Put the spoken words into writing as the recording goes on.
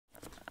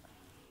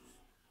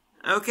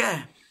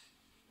Okay.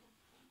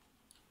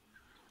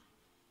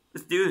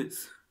 Let's do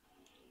this.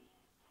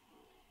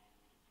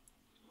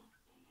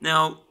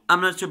 Now,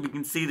 I'm not sure if you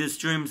can see the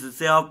streams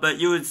itself, but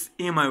you would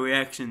hear my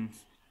reactions.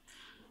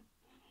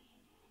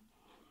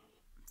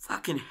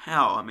 Fucking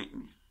hell, I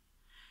mean.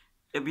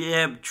 If you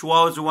have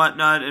trolls or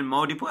whatnot in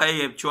multiplayer,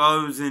 you have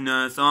trolls and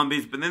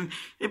zombies, but then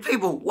if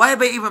people, why would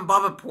they even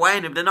bother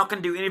playing if they're not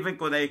going to do anything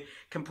or they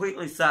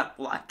completely suck?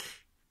 Like,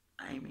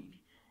 I mean,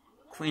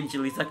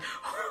 cringily suck.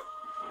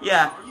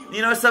 Yeah,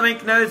 you know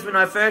something, knows when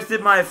I first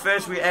did my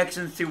first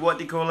reactions to what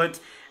they call it,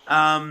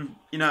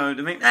 you know,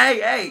 the thing,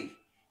 hey,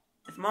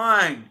 it's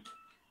mine.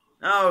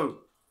 No.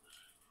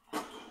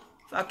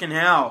 Fucking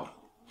hell.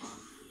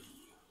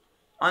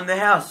 On the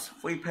house,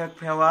 free perk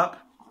power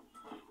up.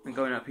 I'm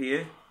going up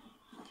here.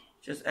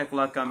 Just act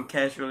like I'm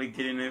casually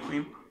getting it with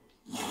him.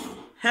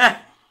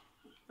 Ha!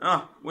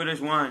 Oh, Widow's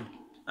wine.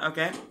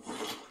 Okay.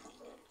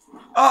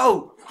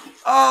 Oh!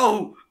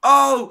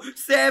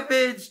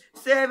 Savage!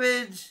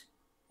 The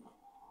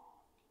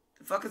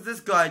fuck is this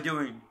guy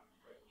doing?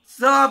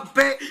 Stop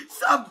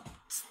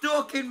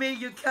stalking me,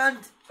 you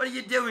cunt! What are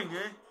you doing,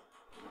 eh?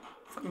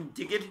 Fucking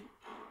dickhead.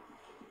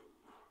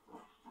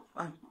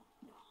 Fine.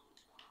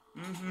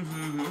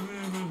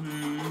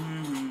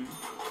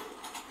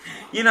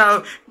 You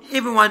know,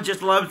 everyone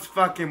just loves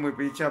fucking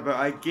with each other,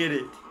 I get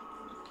it.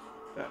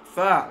 But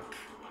fuck.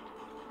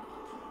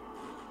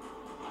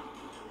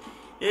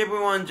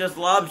 Everyone just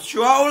loves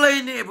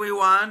trolling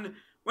everyone.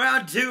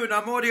 Round 2 and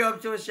I'm already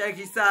up to a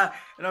shaky start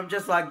and I'm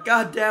just like,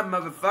 goddamn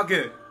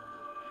motherfucker.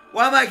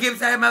 Why am I keep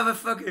saying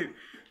motherfucker?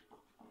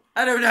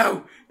 I don't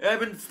know. I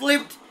haven't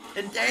slept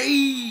in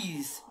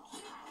days.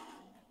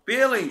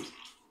 Barely.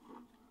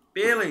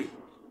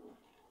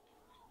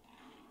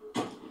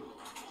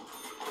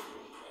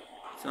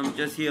 So I'm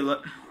just here,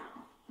 look.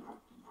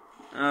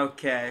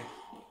 Okay.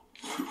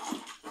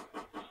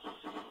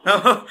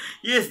 Oh,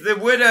 yes, the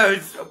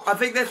Widow's. I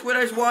think that's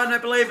Widow's one, I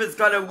believe. It's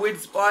got a wood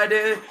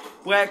spider,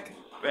 black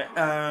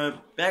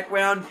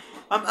background.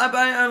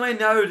 I only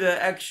know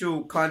the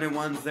actual kind of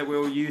ones that we're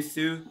all used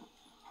to.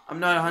 I'm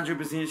not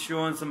 100% sure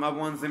on some other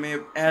ones they may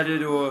have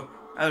added or,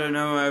 I don't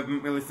know, I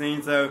haven't really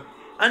seen. So,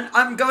 and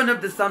I'm going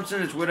up the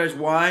assumption it's Widow's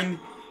wine.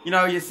 You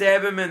know, you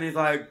stab him and he's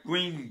like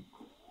green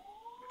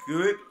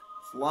goop.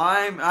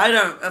 Slime? I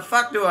don't,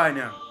 fuck do I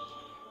know?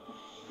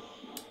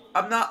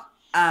 I'm not,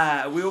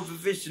 real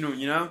professional,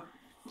 you know?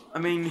 I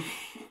mean,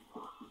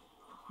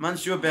 I'm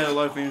unsure about a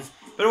lot of things.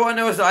 But all I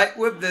know is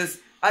with this,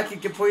 I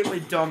can completely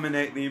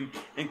dominate them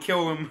and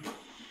kill them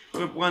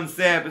with one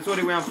stab. It's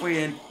already round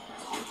 3 and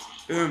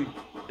boom.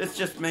 This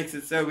just makes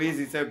it so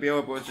easy, so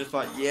bearable. It's just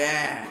like,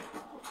 yeah.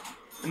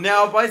 And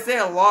now if I say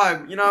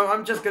alive, you know,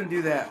 I'm just gonna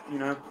do that, you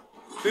know?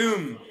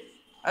 Boom.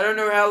 I don't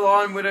know how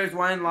long Widow's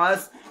Wine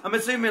lasts. I'm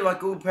assuming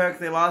like all perks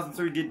they last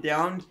until we get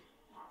downed.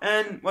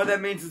 And what that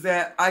means is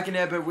that I can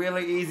have a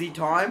really easy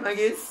time, I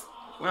guess.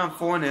 We're on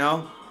 4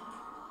 now.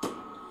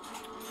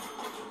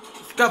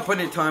 Just got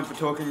plenty of time for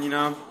talking, you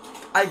know.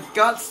 I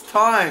got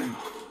time.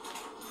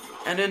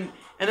 And in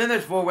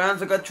those 4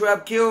 rounds I got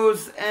 12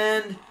 kills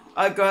and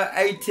I got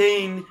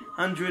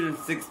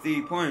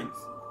 1,860 points.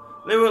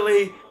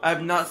 Literally,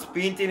 I've not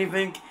spent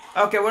anything.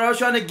 Okay, what I was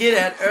trying to get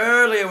at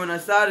earlier when I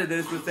started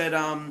this was that,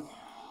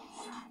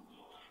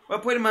 well,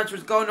 pretty much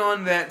what's going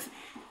on that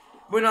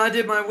when I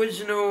did my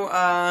original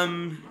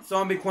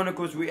Zombie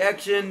Chronicles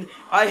reaction,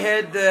 I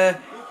had the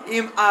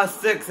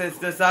MR6 as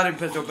the starting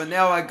pistol, but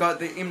now I got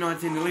the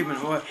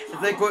M1911, or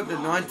as they call it, the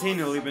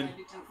 1911.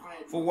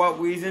 For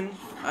what reason?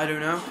 I don't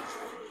know.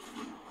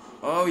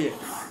 Oh yes.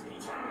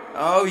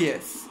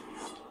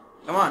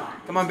 Come on,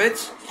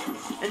 bitch.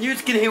 And you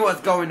just can hear what's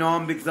going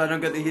on because I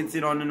don't got the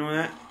headset on and all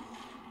that.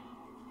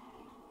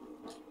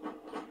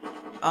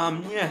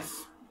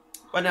 Yes.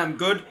 But now I'm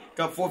good.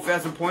 Got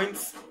 4,000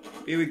 points.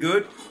 Very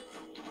good.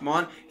 Come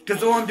on.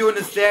 Because all I'm doing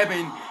is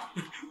stabbing.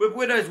 With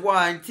Widow's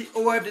Wine,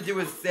 all I have to do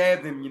is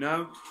stab them, you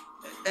know?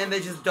 And they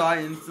just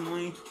die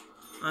instantly.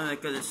 Oh, I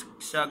got a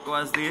shot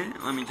glass there.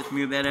 Let me just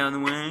move that out of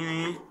the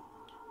way.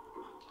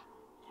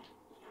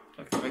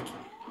 Okay.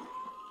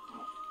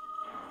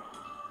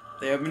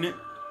 They open it.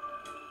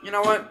 You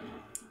know what?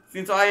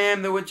 Since I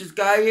am the witch's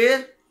guy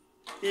here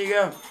you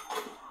go.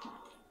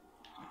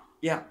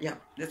 Yeah.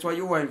 That's what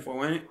you're waiting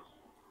for, ain't it?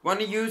 Want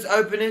to use,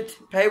 open it,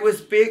 pay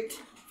respect.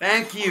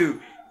 Thank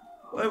you.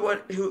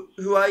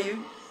 Who are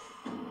you?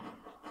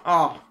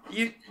 Oh,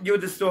 you're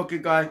the stalker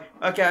guy.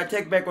 Okay, I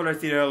take back what I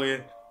said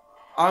earlier.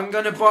 I'm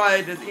gonna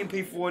buy this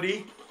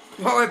MP40.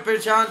 Well, if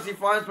perchance he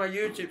finds my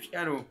YouTube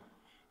channel.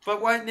 But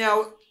right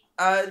now,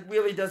 it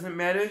really doesn't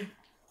matter.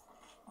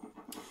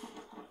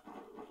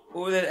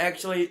 Or that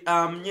actually,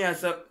 yeah,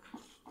 so,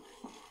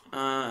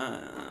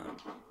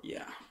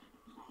 yeah.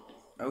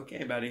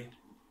 Okay, buddy.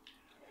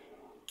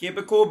 Keep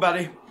it cool,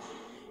 buddy.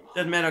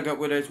 Doesn't matter, I got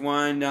Widow's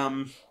Wine,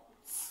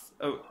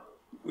 oh,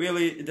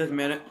 really, it doesn't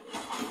matter.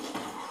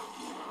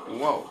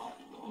 Whoa.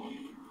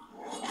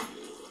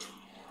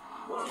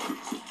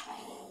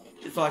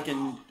 It's like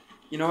in,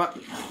 you know what?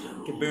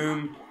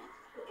 Kaboom.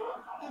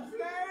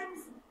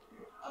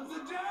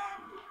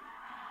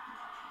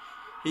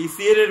 He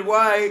said it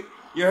right.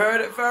 You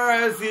heard it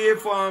first here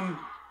from...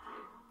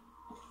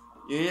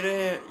 You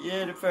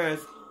heard it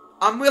first.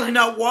 I'm really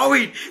not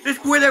worried. This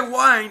Widow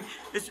wine,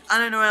 I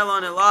don't know how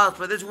long it lasts,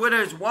 but this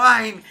Widow's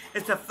wine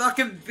is the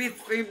fucking best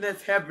thing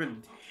that's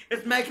happened.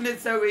 It's making it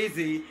so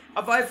easy.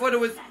 If I thought it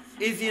was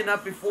easy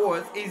enough before,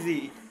 it's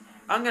easy.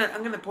 I'm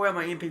gonna pull out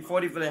my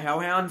MP40 for the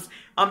Hellhounds.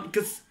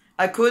 Because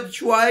I could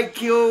try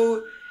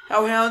kill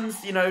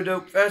Hellhounds, you know,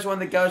 the first one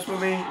that goes for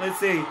me. Let's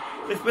see.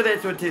 Let's put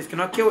that to a test.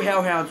 Can I kill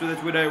Hellhounds with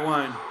this Widow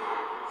wine?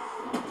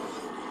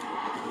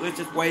 Let's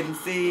just wait and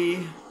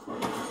see.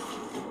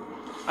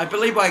 I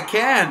believe I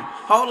can.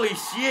 Holy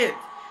shit.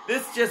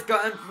 This just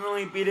got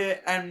infinitely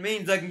better and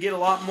means I can get a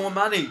lot more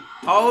money.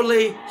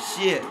 Holy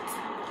shit.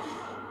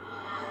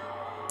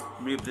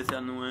 Move this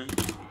out of the way.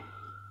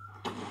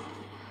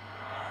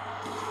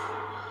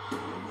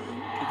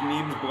 It's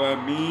memes, bro.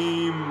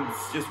 Memes.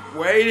 Just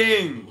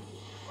waiting.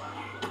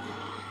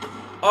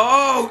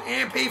 Oh,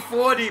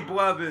 MP40,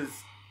 brothers.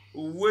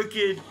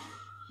 Wicked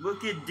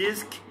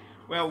disc.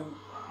 Well,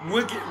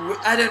 wicked.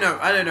 I don't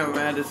know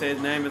how to say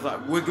his name. It's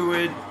like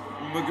wicked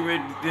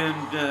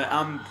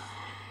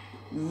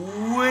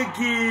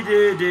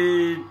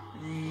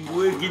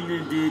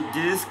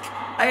disc.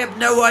 I have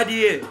no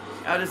idea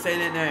how to say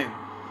that name.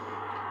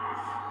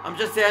 I'm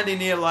just standing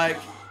here like,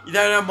 you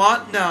don't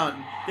want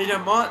none. They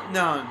don't want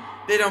none.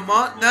 They don't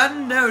want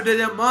none. No, they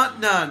don't want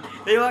none.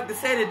 They like to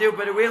say they do,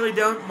 but they really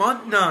don't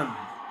want none.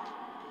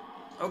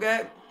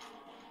 Okay?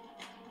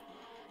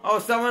 Oh,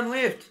 someone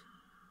left.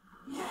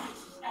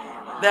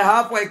 The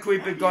halfway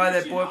creeper guy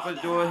that bought for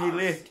the door, he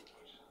left.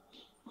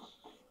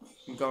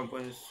 I'm going for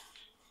this.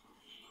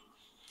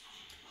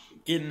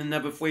 Getting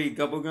another free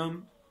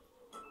bubblegum.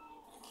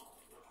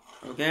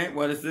 Okay,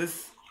 what is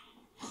this?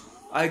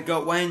 I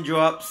got Wayne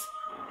drops.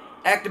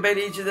 Activate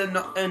each of the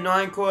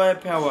 9 core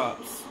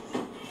power-ups.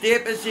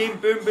 Death machine,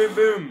 boom, boom,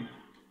 boom.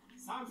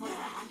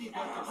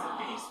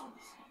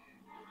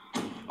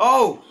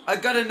 Oh, I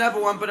got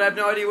another one, but I have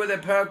no idea where the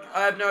perk.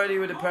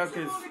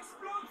 Is.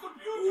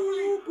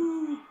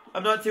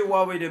 I'm not too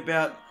worried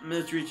about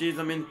mystery cheese.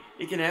 I mean,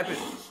 it can happen.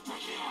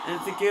 And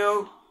it's a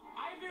kill.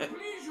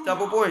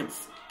 Double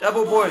points.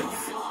 Double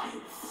points.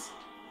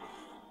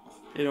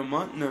 They don't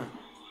want no.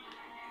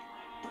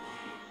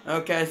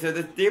 Okay, so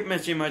the deep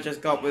machine I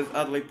just got was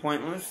utterly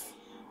pointless.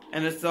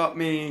 And it stopped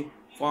me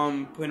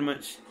from pretty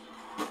much...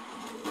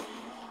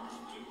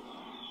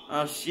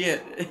 Oh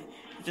shit. It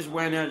just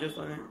went out just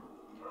like that.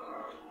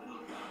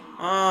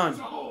 On.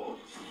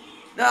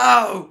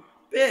 No!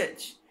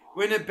 Bitch!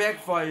 When it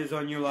backfires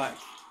on you, like,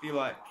 be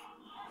like.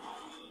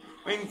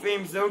 Ring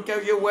themes don't go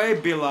your way,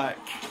 be like.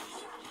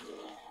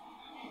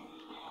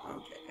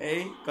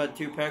 Okay, got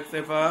 2 packs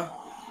so far.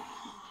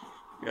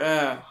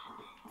 Yeah.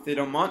 They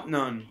don't want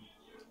none.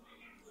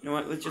 You know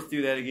what, let's just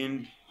do that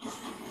again.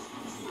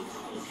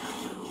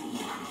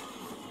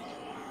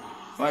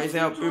 Fires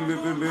out, boom,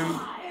 boom, boom, boom.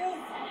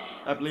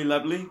 Lovely,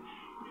 lovely.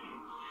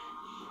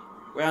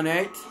 Round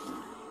 8.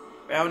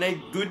 Round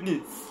 8,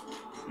 goodness.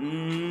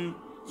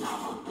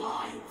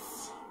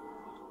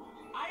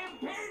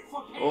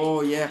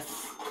 Oh,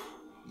 yes.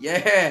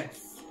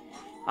 Yes.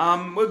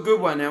 We're good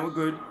right now, we're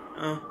good.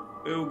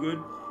 Real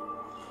good.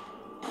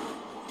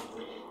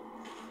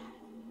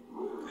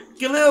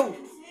 Galil!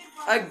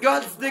 I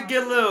got the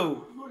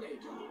Galil!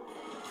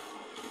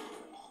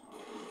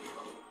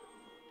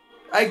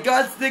 I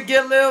got the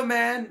Galil,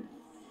 man!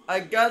 I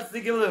got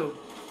the Galil.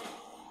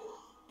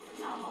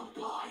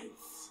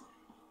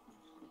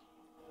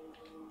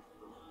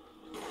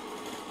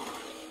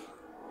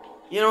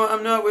 You know what,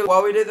 I'm not really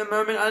worried at the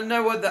moment. I don't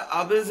know what the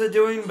others are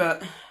doing,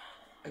 but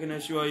I can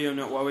assure you I'm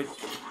not worried.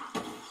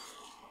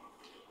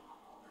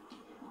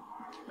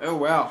 Oh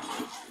wow.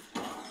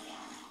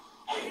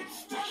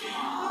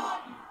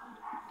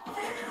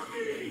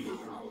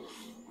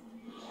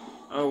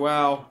 Oh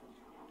wow.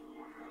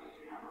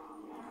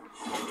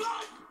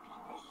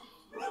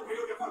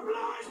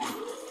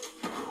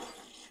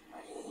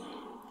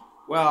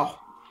 Wow.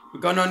 We're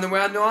going on to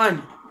round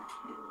 9.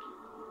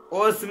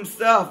 Awesome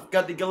stuff.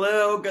 Got the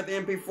Galil, got the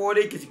MP40,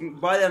 because you can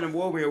buy that in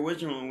War where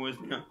original was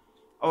now.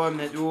 I'll open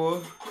that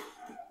door.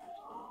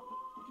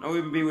 I'll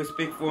even be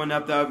respectful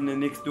enough to open the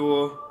next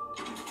door.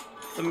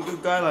 Some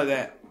good guy like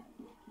that.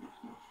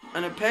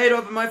 And it paid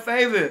off in my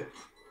favor.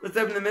 Let's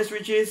open the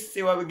mystery chest,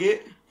 see what we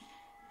get.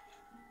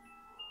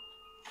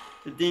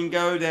 The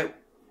dingo that,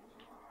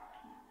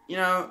 you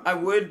know, I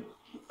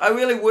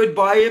really would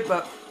buy it,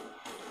 but,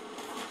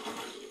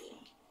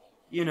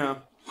 you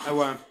know, I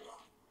won't.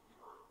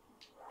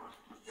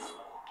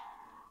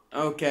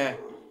 Okay.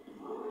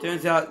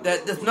 Turns out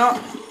that does not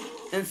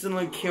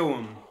instantly kill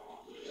him.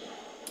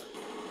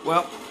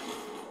 Well.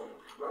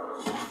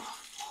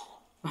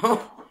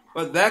 Oh,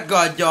 but that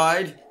guy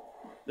died.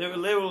 They were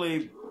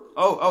literally...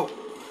 Oh.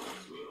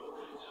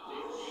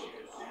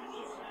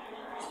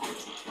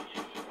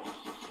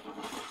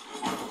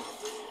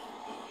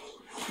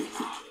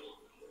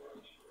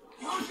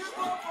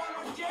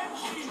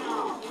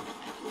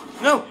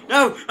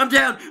 No, I'm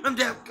down.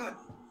 God.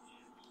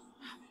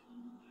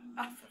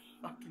 Ah, for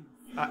fucking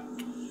fuck.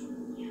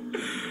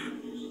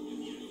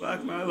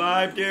 Fuck my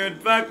life,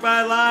 dude. Fuck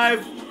my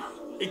life.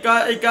 He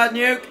got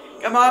nuke.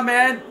 Come on,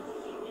 man.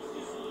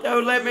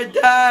 Don't let me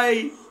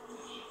die.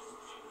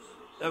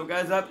 So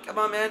guys up. Come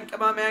on, man.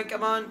 Come on, man.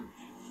 Come on.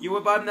 You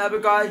were by another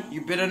guy.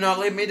 You better not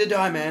leave me to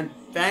die, man.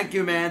 Thank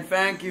you, man.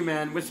 Thank you,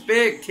 man.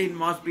 Respect. It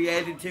must be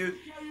added to.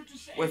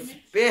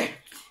 Respect.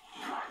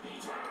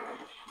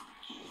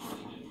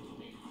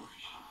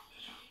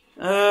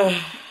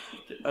 I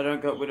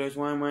don't got Widow's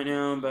Wine right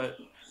now, but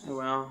oh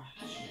well.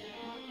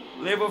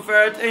 Level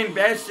 13,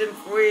 Bastion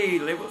 3,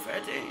 level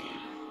 13.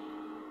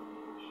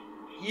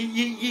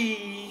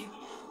 Yee.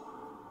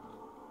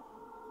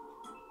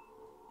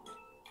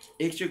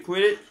 Extra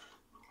credit.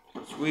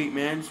 Sweet,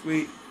 man,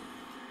 sweet.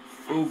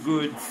 All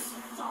goods.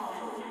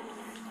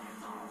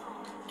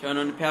 Turn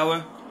on the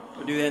power.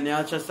 I'll do that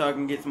now just so I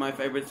can get to my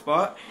favorite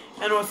spot.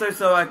 And also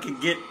so I can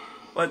get,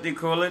 what they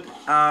call it,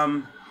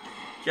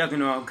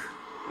 Juggernog.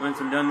 Once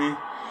I'm done there.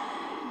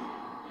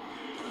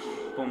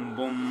 Boom,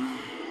 boom.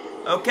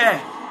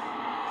 Okay.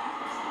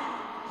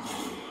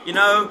 You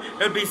know,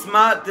 it would be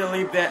smart to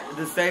leave that,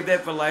 to save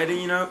that for later,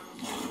 you know.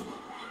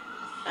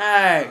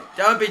 Hey,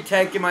 don't be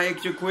taking my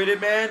extra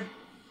credit, man.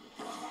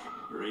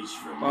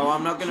 Well,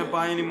 I'm not gonna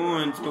buy any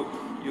more until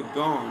you're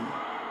gone.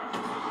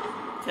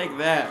 Take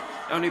that.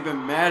 Don't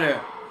even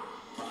matter.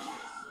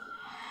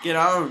 Get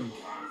on.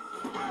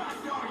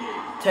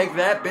 Take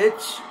that,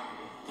 bitch.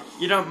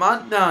 You don't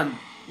want none.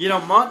 You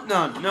don't want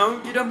none.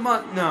 No, you don't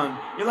want none.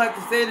 You like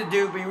to say the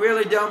dude, but you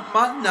really don't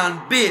want none,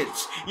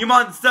 bitch. You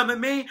want some of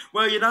me?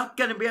 Well, you're not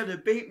gonna be able to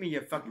beat me,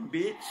 you fucking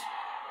bitch.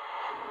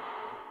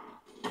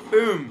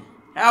 Boom.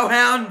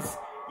 Hellhounds,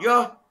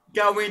 you're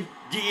going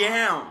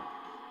down.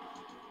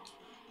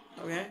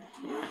 Okay.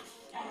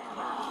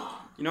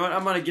 You know what?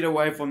 I'm gonna get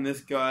away from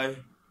this guy.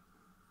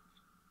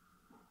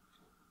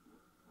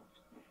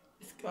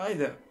 This guy,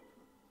 though.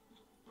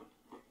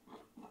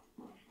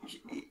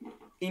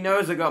 He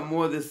knows I got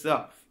more of this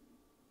stuff.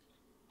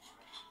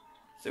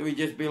 So he'd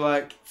just be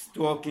like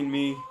stalking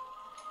me.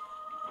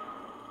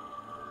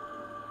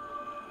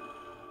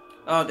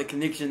 Oh, the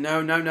connection. No.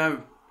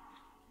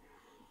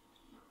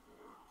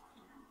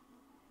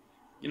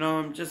 You know,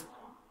 I'm just...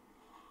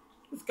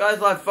 This guy's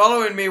like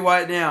following me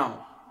right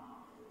now.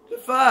 The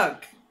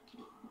fuck?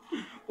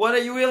 What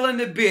are you willing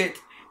to bet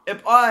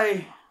if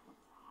I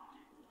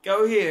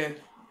go here?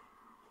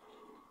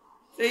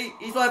 See,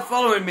 he's like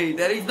following me,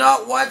 that he's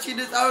not watching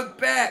his own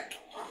back.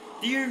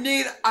 Do you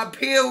need a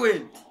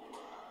parent?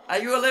 Are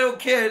you a little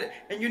kid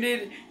and you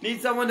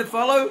need someone to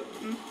follow?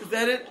 Is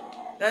that it?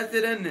 That's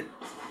it, isn't it?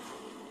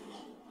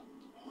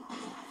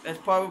 That's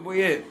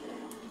probably it.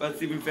 About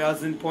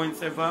 7,000 points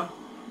so far.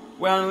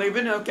 We're on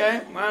 11,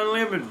 okay? We're on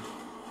 11.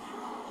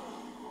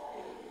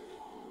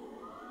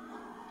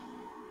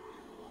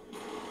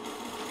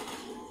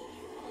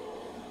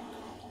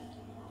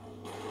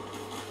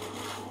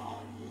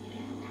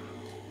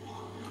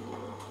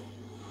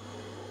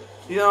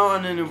 You know,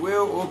 I'm in a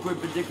real awkward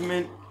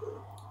predicament.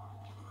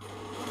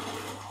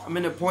 I'm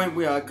in a point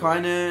where I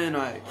kind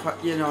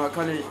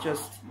of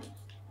just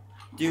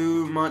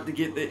do want to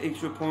get the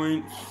extra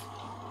points.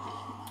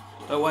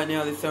 But right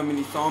now there's so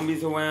many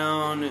zombies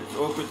around, it's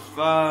awkward as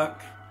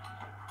fuck.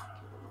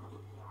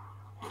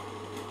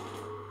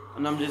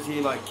 And I'm just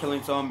here like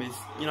killing zombies,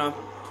 you know.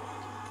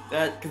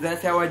 Cause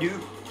that's how I do.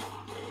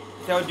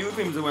 That's how I do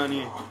things around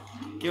here.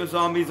 Kill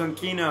zombies on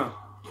Kino.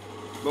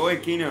 Boy,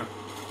 Kino.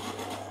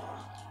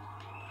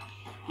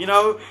 You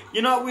know,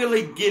 you're not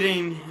really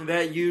getting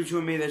that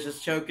usual me that's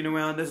just choking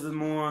around. This is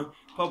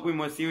probably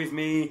more serious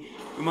me.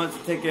 We want to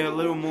take it a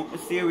little more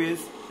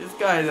serious. This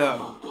guy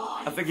though,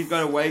 I think he's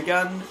got a way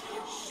gun.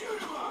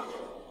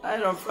 I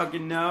don't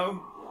fucking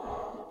know.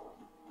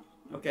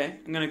 Okay,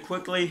 I'm gonna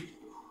quickly.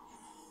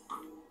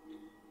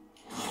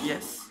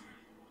 Yes.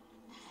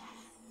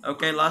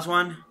 Okay, last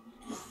one.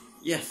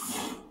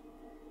 Yes.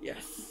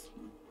 Yes.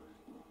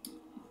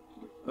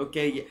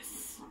 Okay,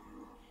 yes.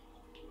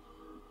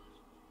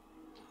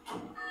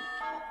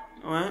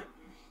 Alright.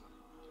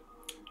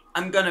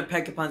 I'm gonna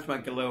pack a punch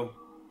like a little.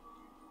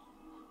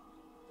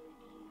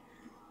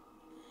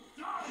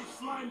 Die,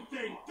 slime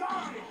thing!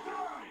 Die!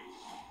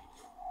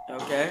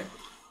 Okay.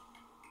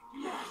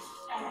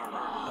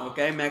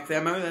 Okay, max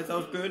ammo, that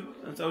sounds good.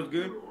 That sounds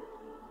good.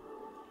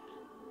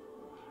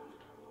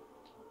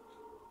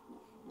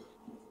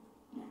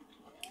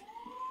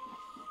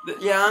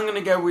 Yeah, I'm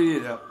gonna go with you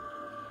though.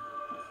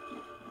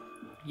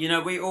 You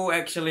know, we all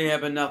actually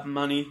have enough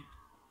money.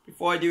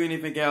 Before I do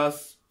anything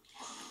else,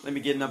 let me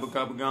get another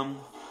cup of gum.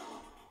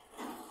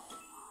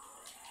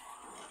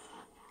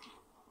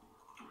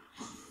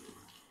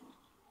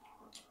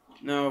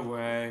 No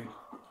way.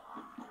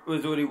 It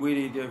was already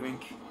weedy, I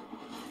think.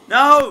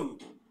 No!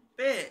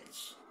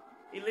 Bitch!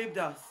 He lived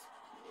us.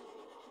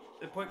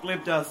 The prick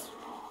lived us.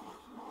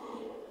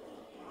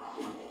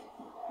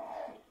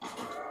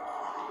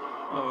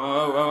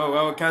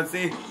 Oh, I can't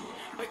see.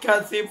 I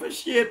can't see for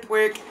shit,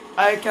 prick.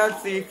 I can't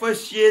see for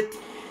shit.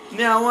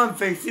 Now I'm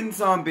facing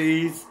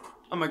zombies.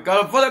 Oh my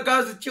god, I thought the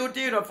guys were chill,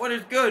 dude. I thought it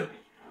was good.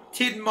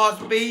 Tid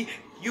must be.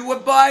 You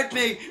abide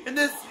me. And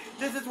this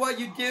This is what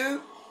you do?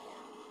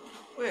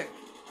 Quick.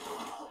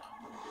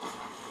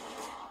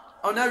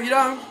 Oh, no, you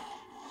don't.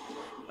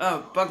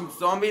 Oh, fucking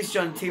zombies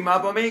trying to team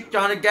up on me,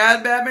 trying to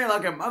gab at me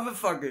like a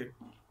motherfucker.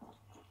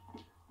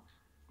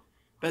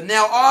 But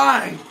now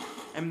I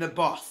am the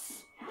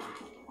boss.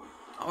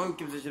 Oh, who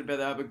gives a shit about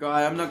the other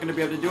guy? I'm not going to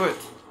be able to do it.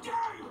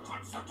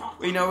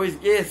 We know he's...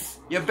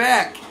 Yes, you're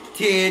back,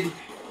 Ted.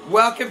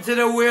 Welcome to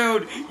the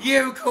world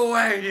you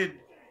created.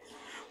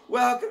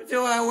 Welcome to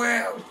our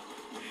world.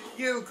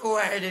 You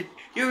created.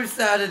 You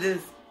started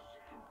this.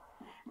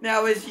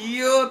 Now it's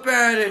your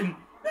burden,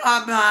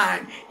 not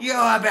mine.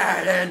 Your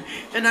burden.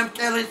 And I'm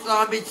killing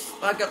zombies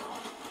like a...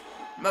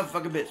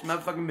 Motherfucking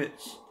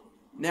bitch.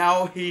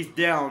 Now he's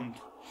downed.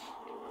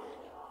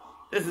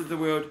 This is the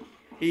world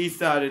he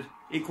started.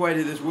 He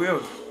created this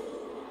world.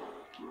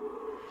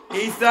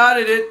 He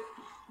started it.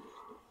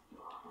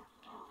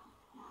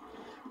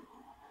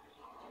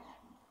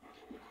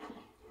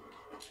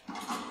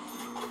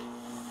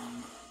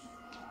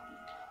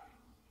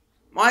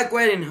 Mike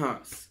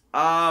Weddinghouse.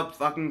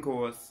 Fucking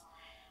course.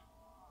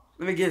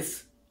 Let me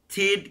guess.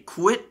 Ted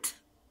quit?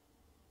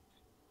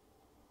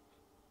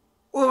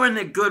 We're in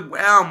a good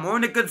realm. We're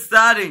in a good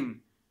starting.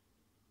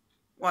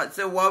 What,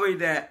 so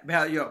worried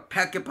about your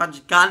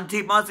pack-a-punch gun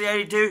tip Mossy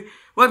 82?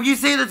 Well, if you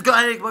see this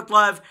guy on Xbox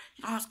Live,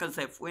 you know I was gonna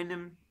say friend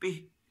him,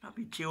 not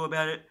be chill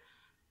about it.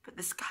 But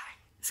this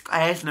guy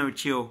has no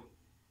chill.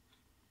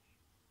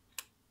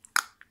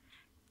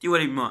 Do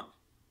what he want.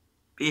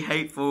 Be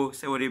hateful,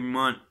 say what he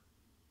want.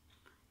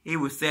 He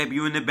will stab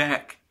you in the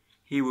back.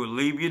 He will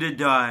leave you to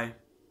die.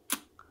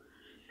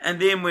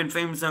 And then when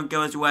things don't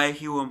go his way,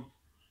 he will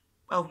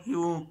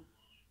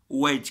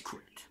rage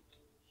quit.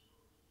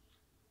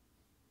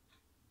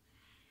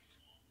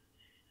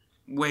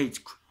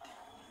 Rage quit.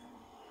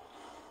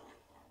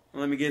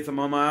 Let me get some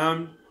on my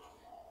own.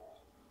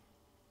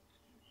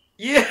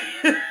 Yeah!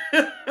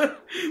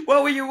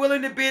 What were you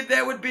willing to bet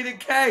that would be the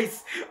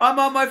case? I'm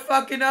on my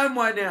fucking own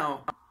right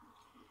now.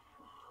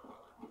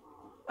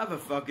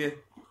 Motherfucker.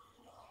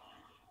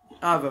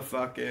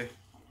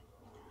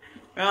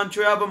 Round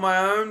trip on my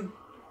own?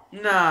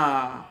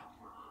 Nah.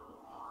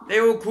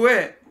 They will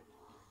quit.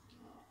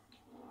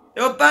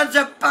 They're a bunch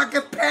of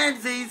fucking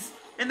pansies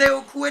and they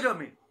will quit on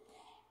me.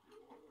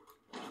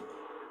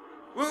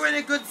 We're in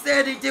a good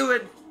standing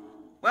doing.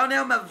 Well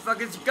now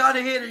motherfuckers, you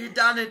gotta hit it, you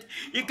done it.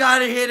 You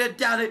gotta hit it,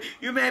 done it.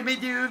 You made me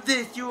do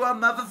this, you are a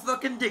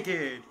motherfucking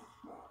dickhead.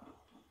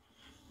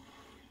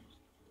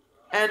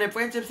 And the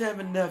friendships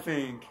having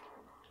nothing.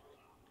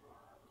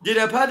 Did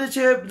a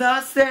partnership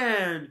not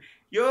stand?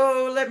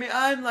 Yo, let me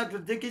I'm like the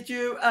dick at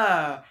you.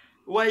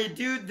 Why you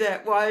do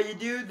that?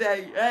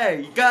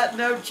 Hey, you got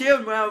no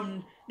chill,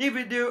 well,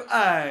 neither do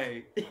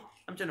I.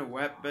 I'm trying to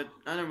rap, but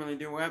I don't really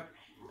do rap.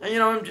 And you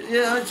know,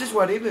 it's just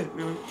whatever,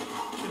 really.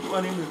 Just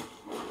whatever.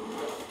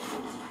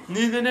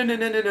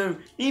 No.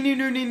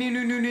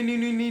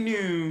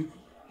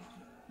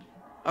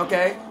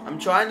 Okay, I'm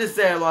trying to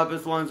say a lot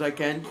as long as I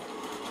can.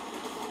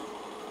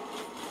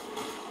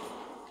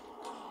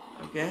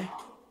 Okay.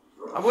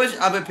 I wish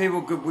other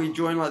people could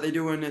rejoin like they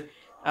do in the,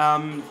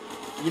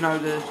 you know,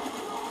 the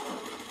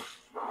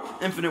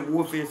Infinite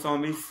Warfare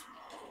zombies.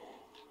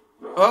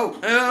 Oh!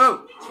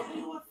 Tell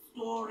you a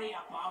story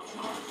about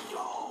your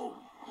soul.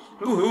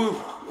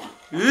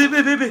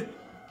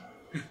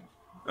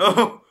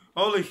 Oh,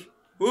 holy!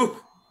 Ooh!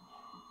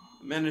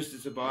 Managed to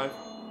survive.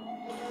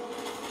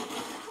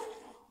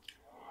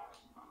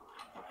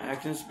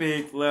 Actions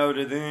speak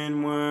louder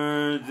than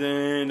words,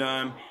 and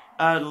I'm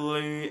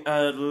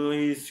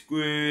utterly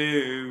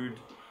screwed.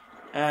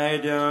 I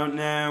don't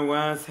know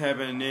what's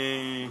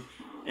happening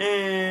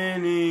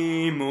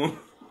anymore.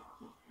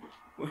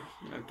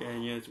 Okay,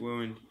 yeah, it's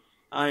ruined.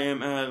 I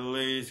am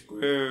utterly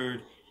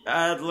screwed.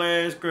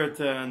 Utterly screwed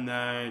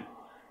tonight.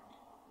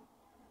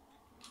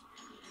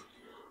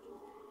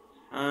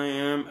 I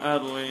am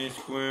utterly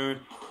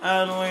screwed.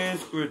 Utterly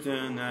screwed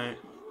tonight.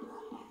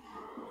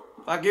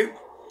 Fuck you.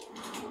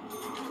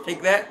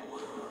 Take that.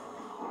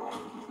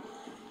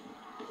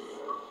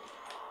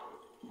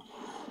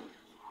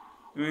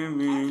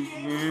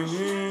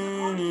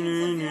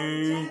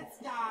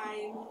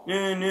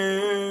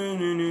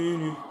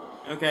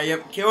 Okay,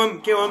 yep, kill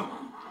him.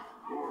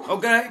 Oh,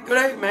 good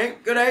day,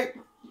 mate, good day.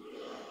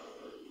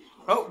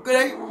 Oh, good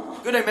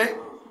day, mate.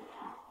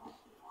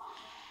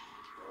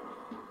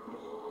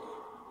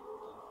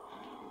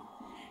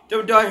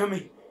 Don't die on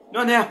me,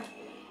 not now.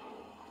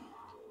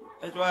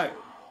 That's right,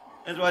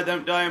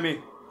 don't die on me.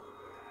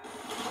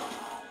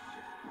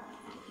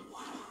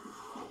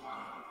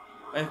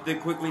 I have to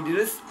quickly do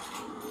this.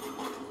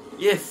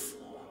 Yes.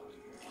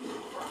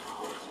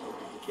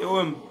 Kill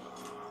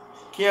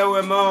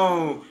him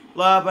all.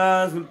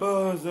 Lava and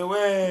balls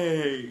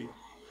away.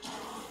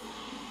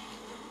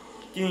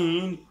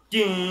 Ding.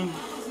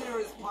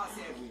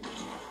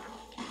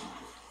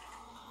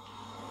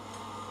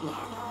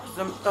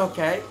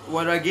 Okay,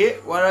 what I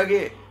get?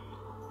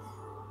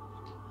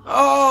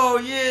 Oh,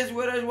 yes,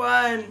 what is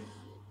wine?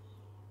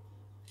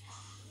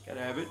 Gotta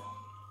have it.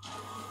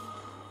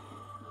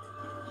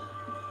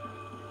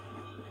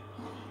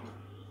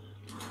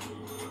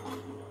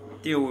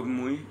 deal with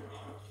me.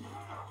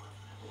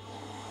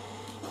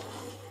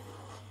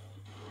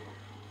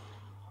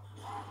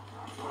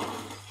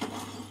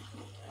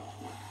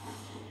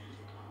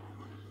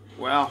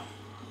 Wow.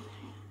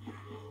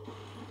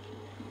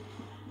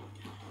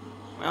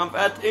 Round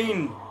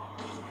 13.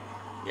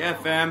 Yeah,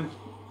 fam.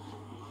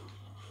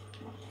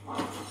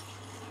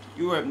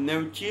 You have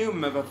no chill,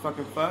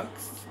 motherfucking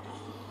fucks.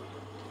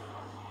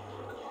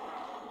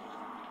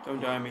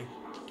 Don't die on me.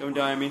 Don't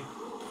die on me.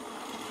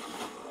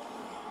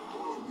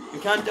 You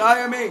can't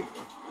die on me.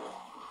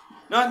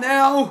 Not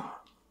now.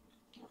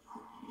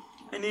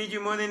 I need you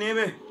more than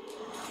ever.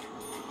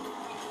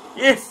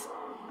 Yes.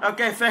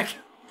 Okay, thank you.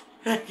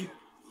 Thank you.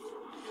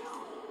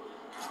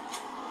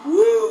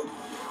 Woo.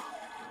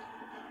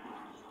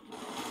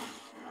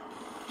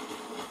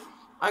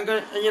 I'm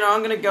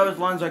gonna go as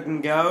long as I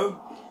can go.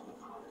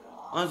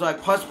 As long as I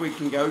possibly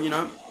can go,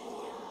 because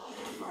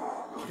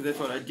that's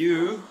what I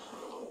do.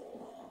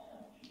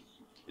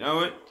 You know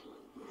what?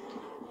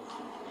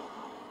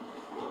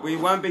 We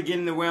won't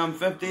begin the round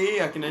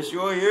 50, I can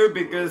assure you,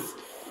 because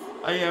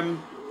I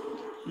am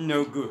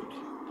no good.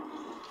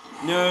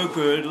 No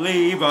good,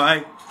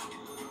 Levi.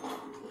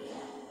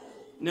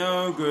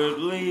 No good,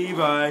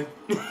 Levi.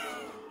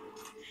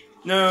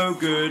 No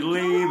good,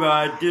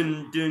 Levi.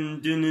 Dun dun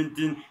dun dun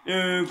dun.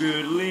 No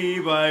good,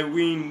 Levi.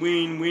 Win,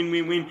 win, win,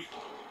 win, win.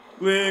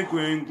 Gwin,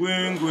 gwin,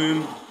 gwin,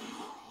 gwin.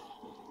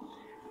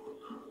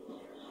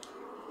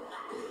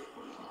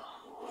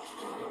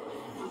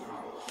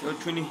 Kill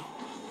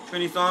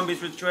 20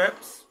 zombies with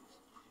traps.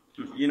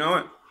 You know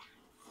it.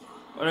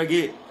 What I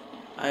get?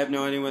 I have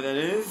no idea what that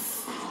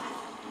is.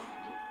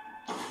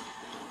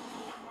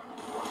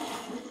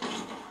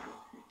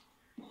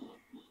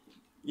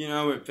 You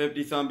know, with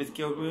 50 zombies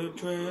killed with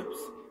traps.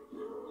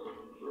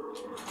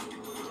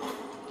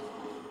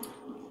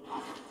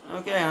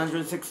 Okay,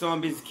 106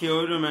 zombies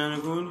killed, man,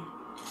 good.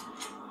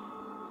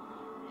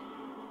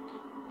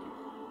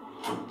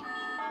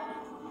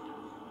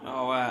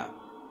 Oh, wow.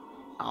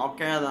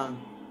 Okay, then.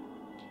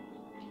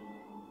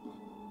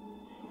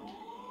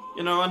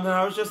 And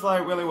I was just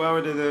like really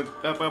worried at the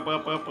up.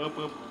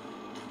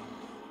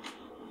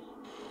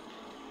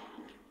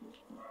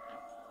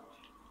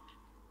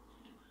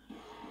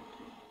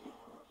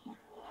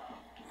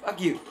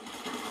 Fuck you.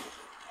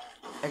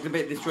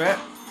 Activate this trap.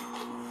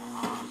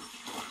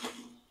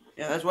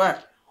 Yeah, that's right.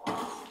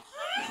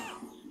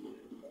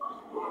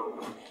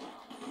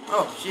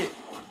 Oh shit.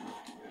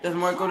 Doesn't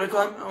work all the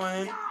time. Oh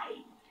man.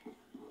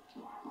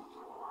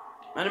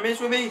 Man, mess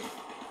with me.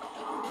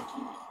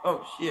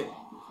 Oh shit.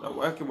 It's not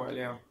working right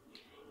now.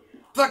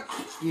 Fuck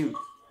you.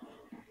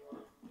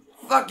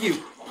 Fuck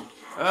you.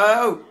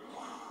 Oh.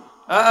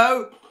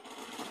 Uh-oh.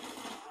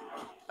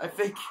 I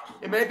think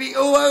it may be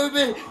all over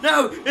me.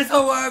 No, it's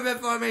all over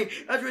for me.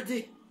 That's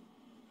ridiculous.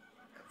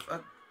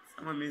 Fuck.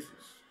 Someone misses.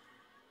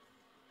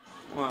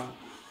 Wow.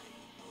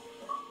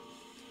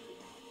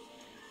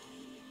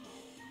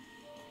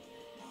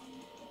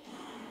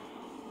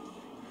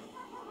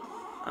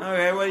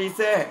 Okay, what do you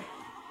say?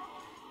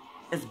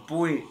 It's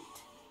buoyant.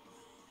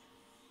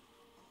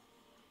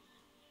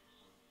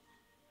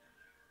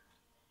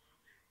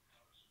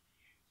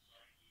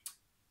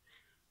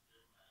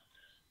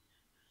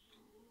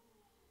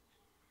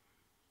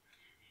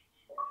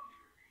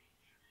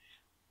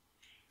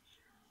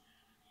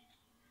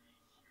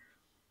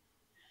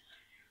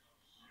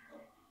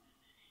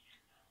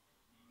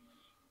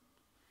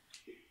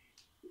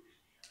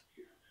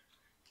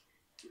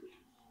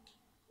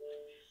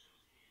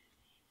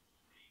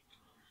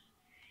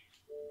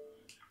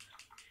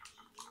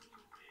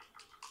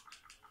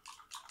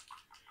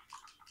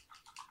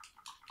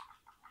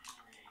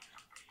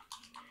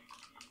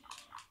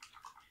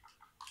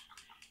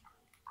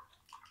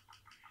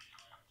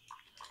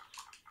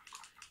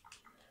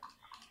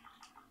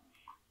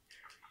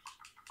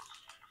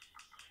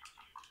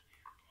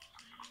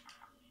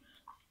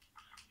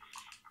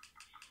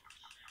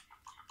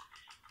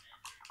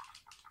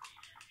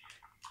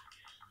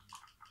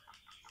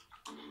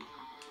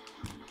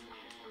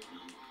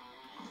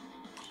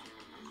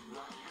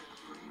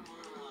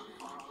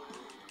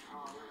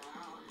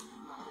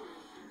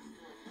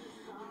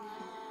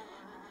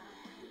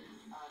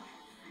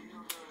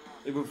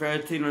 We prefer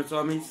 13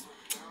 zombies.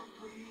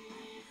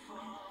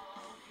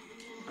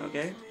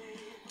 Okay.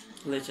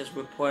 Let's just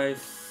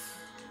replace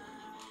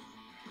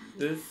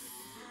this.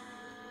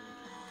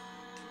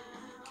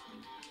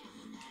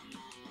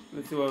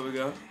 Let's see what we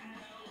got.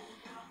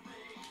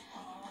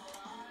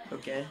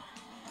 Okay.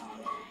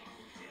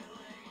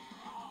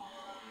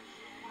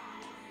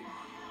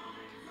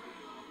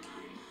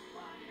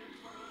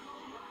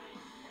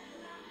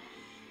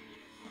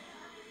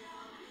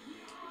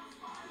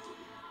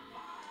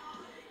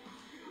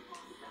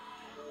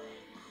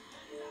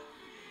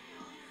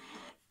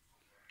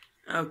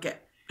 Okay.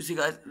 See you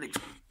guys next.